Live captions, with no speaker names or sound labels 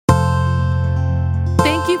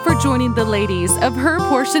you for joining the ladies of Her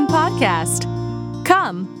Portion Podcast.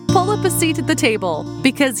 Come, pull up a seat at the table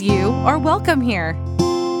because you are welcome here.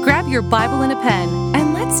 Grab your Bible and a pen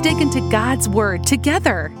and let's dig into God's Word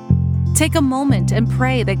together. Take a moment and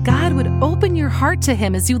pray that God would open your heart to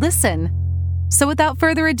Him as you listen. So without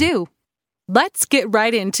further ado, let's get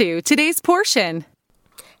right into today's portion.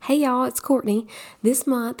 Hey y'all, it's Courtney. This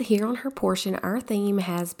month here on Her Portion, our theme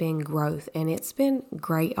has been growth, and it's been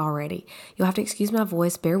great already. You'll have to excuse my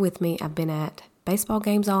voice, bear with me. I've been at baseball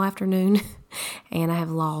games all afternoon, and I have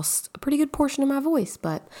lost a pretty good portion of my voice,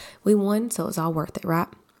 but we won, so it's all worth it, right?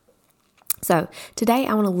 So today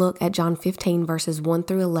I want to look at John 15 verses 1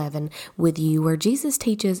 through 11 with you, where Jesus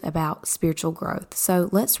teaches about spiritual growth. So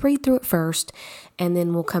let's read through it first, and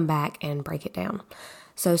then we'll come back and break it down.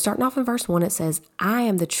 So starting off in verse 1, it says, I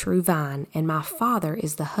am the true vine, and my Father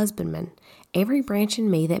is the husbandman. Every branch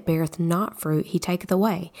in me that beareth not fruit, he taketh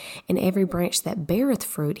away. And every branch that beareth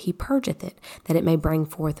fruit, he purgeth it, that it may bring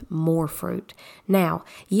forth more fruit. Now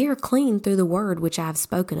ye are clean through the word which I have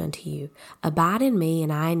spoken unto you. Abide in me,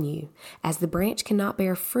 and I in you. As the branch cannot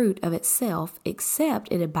bear fruit of itself,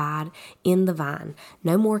 except it abide in the vine,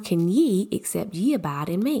 no more can ye, except ye abide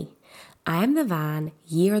in me. I am the vine,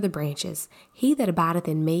 ye are the branches. He that abideth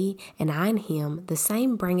in me, and I in him, the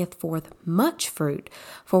same bringeth forth much fruit.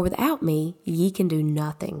 For without me ye can do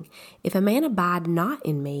nothing. If a man abide not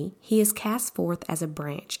in me, he is cast forth as a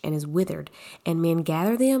branch, and is withered, and men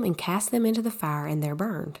gather them and cast them into the fire, and they're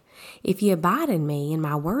burned. If ye abide in me, and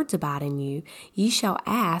my words abide in you, ye shall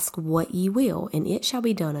ask what ye will, and it shall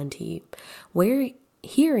be done unto you.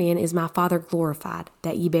 Herein is my Father glorified,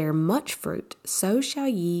 that ye bear much fruit, so shall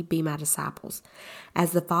ye be my disciples.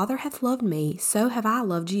 As the Father hath loved me, so have I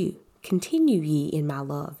loved you. Continue ye in my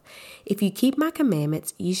love. If you keep my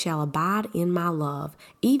commandments, ye shall abide in my love,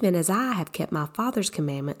 even as I have kept my Father's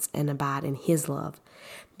commandments and abide in his love.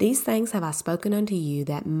 These things have I spoken unto you,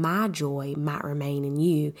 that my joy might remain in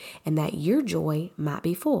you, and that your joy might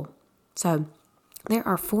be full. So, there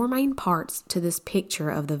are four main parts to this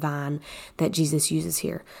picture of the vine that Jesus uses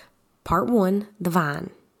here. Part 1, the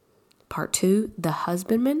vine. Part 2, the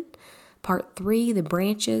husbandman. Part 3, the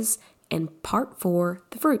branches. And part 4,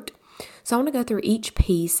 the fruit. So I want to go through each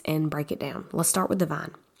piece and break it down. Let's start with the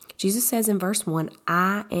vine. Jesus says in verse 1,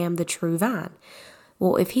 I am the true vine.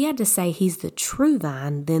 Well, if he had to say he's the true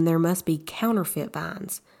vine, then there must be counterfeit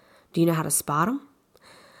vines. Do you know how to spot them?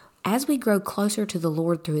 As we grow closer to the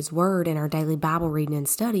Lord through His Word and our daily Bible reading and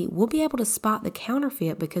study, we'll be able to spot the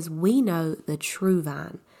counterfeit because we know the true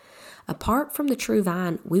vine. Apart from the true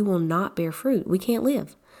vine, we will not bear fruit. We can't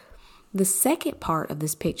live. The second part of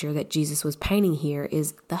this picture that Jesus was painting here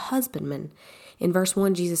is the husbandman. In verse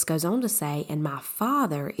 1, Jesus goes on to say, and my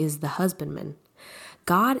Father is the husbandman.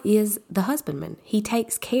 God is the husbandman. He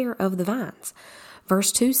takes care of the vines.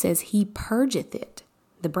 Verse 2 says, He purgeth it.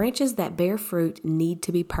 The branches that bear fruit need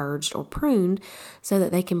to be purged or pruned so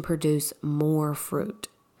that they can produce more fruit.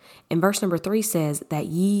 And verse number 3 says that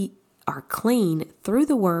ye are clean through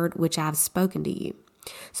the word which I have spoken to you.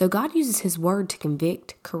 So God uses His word to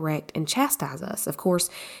convict, correct, and chastise us. Of course,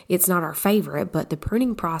 it's not our favorite, but the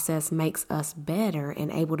pruning process makes us better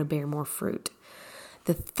and able to bear more fruit.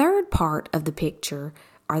 The third part of the picture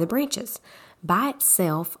are the branches. By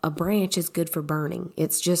itself, a branch is good for burning.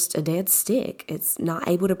 It's just a dead stick. It's not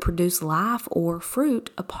able to produce life or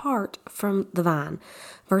fruit apart from the vine.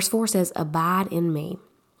 Verse 4 says, abide in me.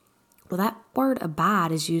 Well, that word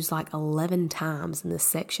abide is used like 11 times in this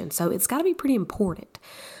section, so it's got to be pretty important.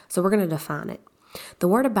 So we're going to define it. The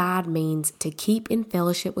word abide means to keep in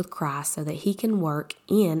fellowship with Christ so that He can work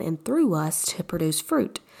in and through us to produce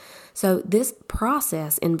fruit. So this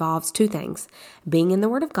process involves two things: being in the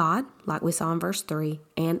Word of God, like we saw in verse 3,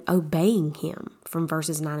 and obeying Him from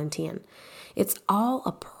verses 9 and 10. It's all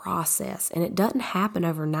a process, and it doesn't happen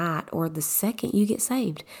overnight or the second you get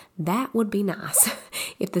saved. That would be nice.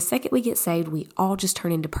 If the second we get saved, we all just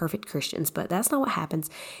turn into perfect Christians, but that's not what happens.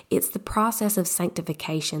 It's the process of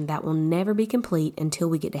sanctification that will never be complete until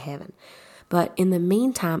we get to heaven. But in the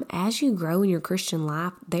meantime, as you grow in your Christian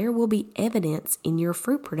life, there will be evidence in your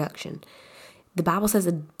fruit production. The Bible says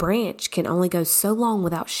a branch can only go so long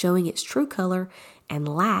without showing its true color and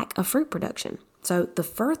lack of fruit production. So the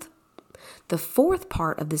fourth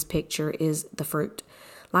part of this picture is the fruit.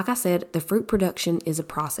 Like I said, the fruit production is a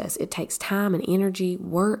process. It takes time and energy,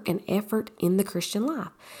 work and effort in the Christian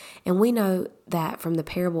life. And we know that from the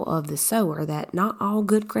parable of the sower that not all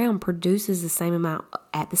good ground produces the same amount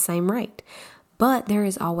at the same rate, but there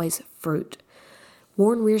is always fruit.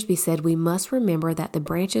 Warren Wiersbe said we must remember that the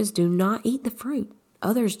branches do not eat the fruit.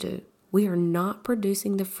 Others do. We are not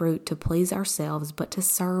producing the fruit to please ourselves, but to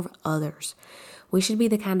serve others. We should be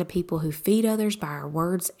the kind of people who feed others by our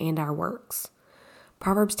words and our works.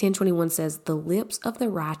 Proverbs 10:21 says, "The lips of the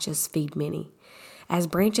righteous feed many." As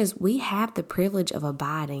branches, we have the privilege of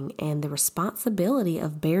abiding and the responsibility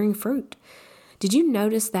of bearing fruit. Did you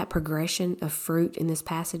notice that progression of fruit in this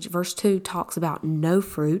passage? Verse 2 talks about no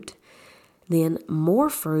fruit, then more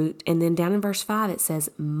fruit, and then down in verse 5 it says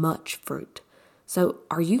much fruit. So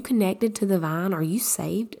are you connected to the vine? Are you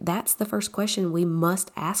saved? That's the first question we must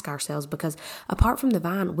ask ourselves, because apart from the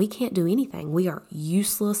vine, we can't do anything. We are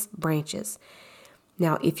useless branches.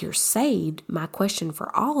 Now, if you're saved, my question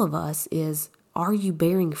for all of us is, are you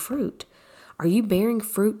bearing fruit? Are you bearing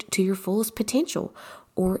fruit to your fullest potential?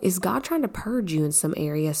 Or is God trying to purge you in some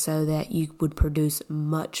area so that you would produce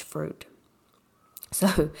much fruit?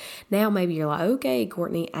 So now maybe you're like, okay,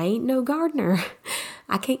 Courtney, I ain't no gardener.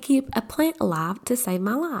 I can't keep a plant alive to save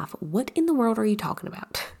my life. What in the world are you talking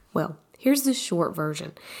about? Well, here's the short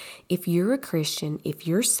version. If you're a Christian, if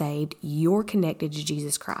you're saved, you're connected to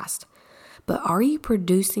Jesus Christ. But are you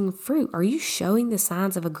producing fruit? Are you showing the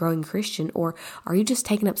signs of a growing Christian, or are you just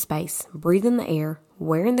taking up space, breathing the air,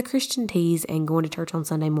 wearing the Christian tees, and going to church on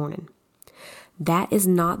Sunday morning? That is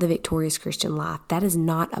not the victorious Christian life. That is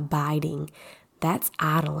not abiding. That's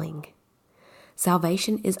idling.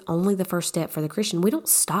 Salvation is only the first step for the Christian. We don't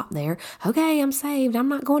stop there. Okay, I'm saved. I'm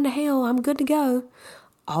not going to hell. I'm good to go.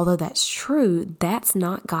 Although that's true, that's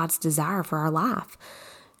not God's desire for our life.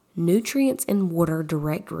 Nutrients and water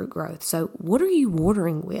direct root growth. So what are you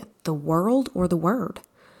watering with? The world or the word?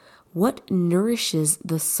 What nourishes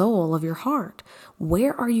the soul of your heart?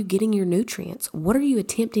 Where are you getting your nutrients? What are you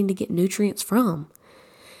attempting to get nutrients from?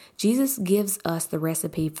 Jesus gives us the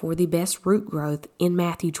recipe for the best root growth in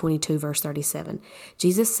Matthew 22, verse 37.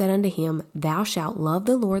 Jesus said unto him, "Thou shalt love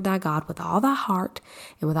the Lord thy God with all thy heart,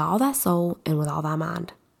 and with all thy soul, and with all thy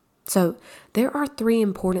mind." So there are 3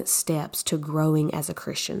 important steps to growing as a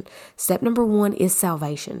Christian. Step number 1 is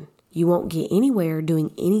salvation. You won't get anywhere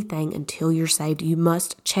doing anything until you're saved. You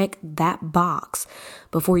must check that box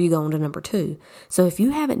before you go on to number 2. So if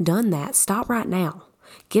you haven't done that, stop right now.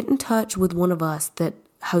 Get in touch with one of us that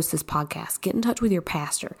hosts this podcast. Get in touch with your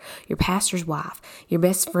pastor, your pastor's wife, your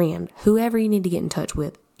best friend, whoever you need to get in touch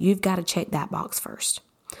with. You've got to check that box first.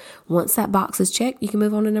 Once that box is checked, you can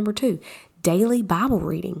move on to number 2, daily Bible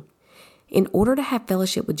reading. In order to have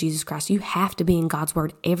fellowship with Jesus Christ, you have to be in God's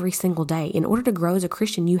Word every single day. In order to grow as a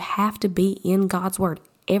Christian, you have to be in God's Word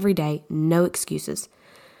every day, no excuses.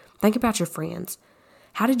 Think about your friends.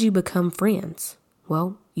 How did you become friends?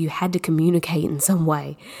 Well, you had to communicate in some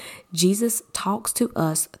way. Jesus talks to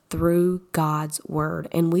us through God's Word,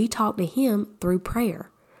 and we talk to Him through prayer.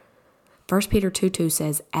 1 Peter 2:2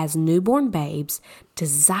 says, "As newborn babes,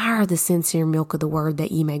 desire the sincere milk of the Word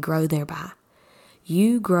that ye may grow thereby."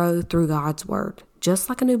 You grow through God's Word. Just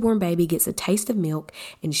like a newborn baby gets a taste of milk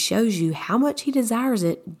and shows you how much he desires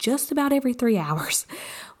it just about every 3 hours,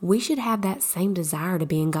 we should have that same desire to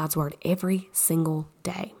be in God's Word every single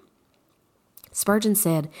day. Spurgeon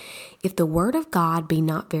said, "If the Word of God be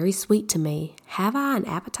not very sweet to me, have I an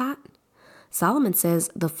appetite?" Solomon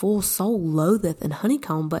says, "The full soul loatheth an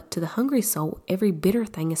honeycomb, but to the hungry soul every bitter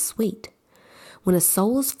thing is sweet." When a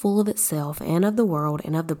soul is full of itself and of the world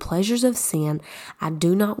and of the pleasures of sin, I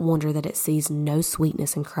do not wonder that it sees no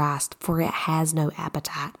sweetness in Christ, for it has no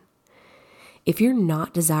appetite. If you're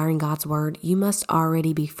not desiring God's Word, you must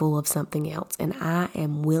already be full of something else, and I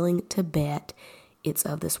am willing to bet it's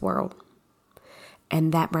of this world.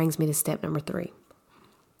 And that brings me to step number 3.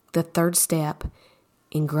 The third step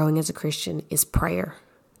in growing as a Christian is prayer.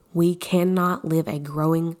 We cannot live a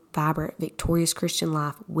growing, vibrant, victorious Christian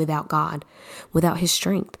life without God, without His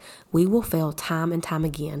strength. We will fail time and time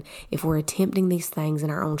again if we're attempting these things in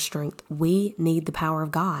our own strength. We need the power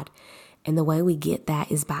of God. And the way we get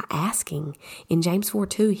that is by asking. In James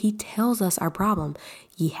 4:2, he tells us our problem.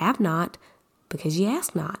 Ye have not because ye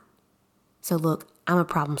ask not. So look, I'm a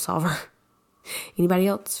problem solver. Anybody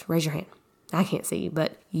else? Raise your hand. I can't see you,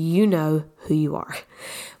 but you know who you are.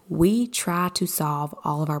 We try to solve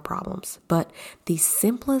all of our problems, but the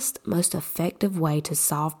simplest, most effective way to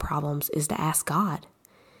solve problems is to ask God.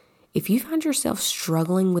 If you find yourself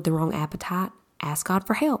struggling with the wrong appetite, ask God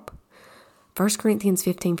for help. 1 Corinthians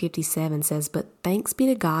 15:57 says, "But thanks be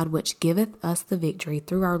to God which giveth us the victory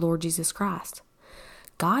through our Lord Jesus Christ."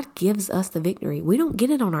 God gives us the victory. We don't get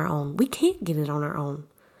it on our own. We can't get it on our own.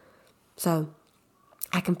 So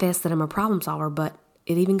I confess that I'm a problem solver, but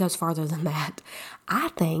it even goes farther than that. I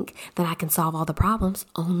think that I can solve all the problems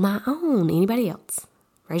on my own. Anybody else?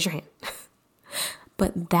 Raise your hand.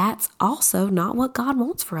 But that's also not what God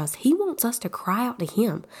wants for us. He wants us to cry out to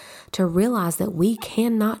Him, to realize that we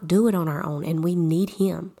cannot do it on our own and we need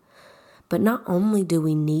Him. But not only do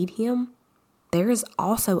we need Him, there is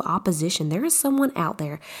also opposition. There is someone out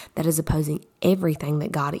there that is opposing everything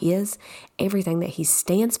that God is, everything that He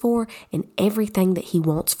stands for, and everything that He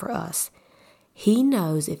wants for us. He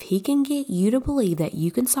knows if He can get you to believe that you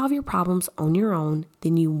can solve your problems on your own,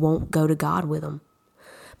 then you won't go to God with them.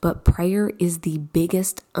 But prayer is the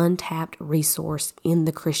biggest untapped resource in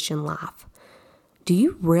the Christian life. Do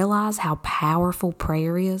you realize how powerful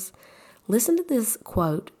prayer is? Listen to this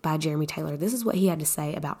quote by Jeremy Taylor. This is what he had to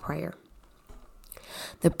say about prayer.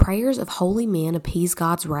 The prayers of holy men appease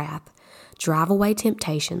God's wrath, drive away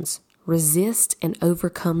temptations, resist and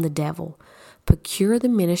overcome the devil, procure the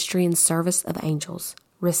ministry and service of angels,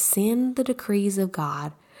 rescind the decrees of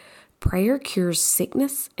God. Prayer cures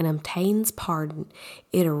sickness and obtains pardon.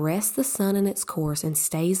 It arrests the sun in its course and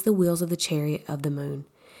stays the wheels of the chariot of the moon.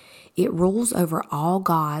 It rules over all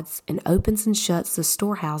gods and opens and shuts the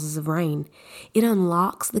storehouses of rain. It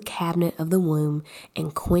unlocks the cabinet of the womb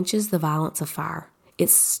and quenches the violence of fire. It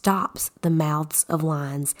stops the mouths of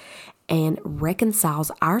lions and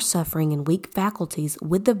reconciles our suffering and weak faculties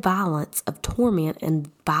with the violence of torment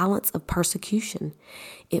and violence of persecution.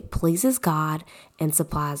 It pleases God and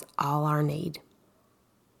supplies all our need.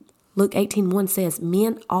 Luke 18:1 says,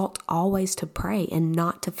 men ought always to pray and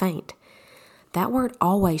not to faint. That word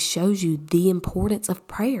always shows you the importance of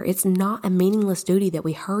prayer. It's not a meaningless duty that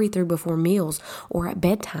we hurry through before meals or at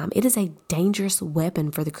bedtime. It is a dangerous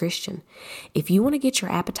weapon for the Christian. If you want to get your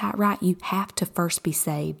appetite right, you have to first be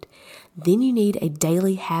saved. Then you need a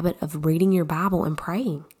daily habit of reading your Bible and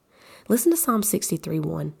praying. Listen to Psalm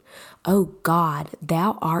 63:1. O God,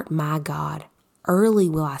 thou art my God. Early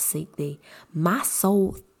will I seek thee. My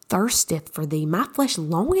soul thirsteth for thee. My flesh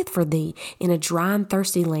longeth for thee in a dry and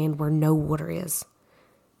thirsty land where no water is.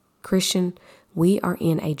 Christian, we are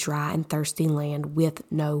in a dry and thirsty land with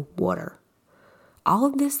no water. All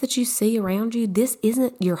of this that you see around you, this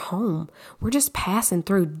isn't your home. We're just passing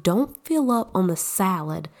through. Don't fill up on the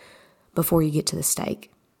salad before you get to the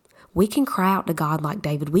steak. We can cry out to God like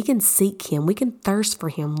David. We can seek Him. We can thirst for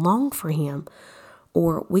Him, long for Him.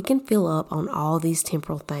 Or we can fill up on all these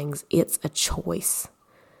temporal things. It's a choice.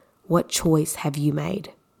 What choice have you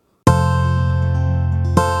made?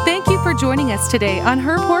 Thank you for joining us today on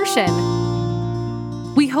Her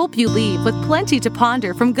Portion. We hope you leave with plenty to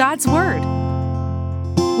ponder from God's Word.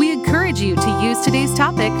 We encourage you to use today's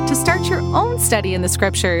topic to start your own study in the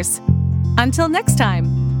Scriptures. Until next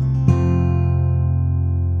time.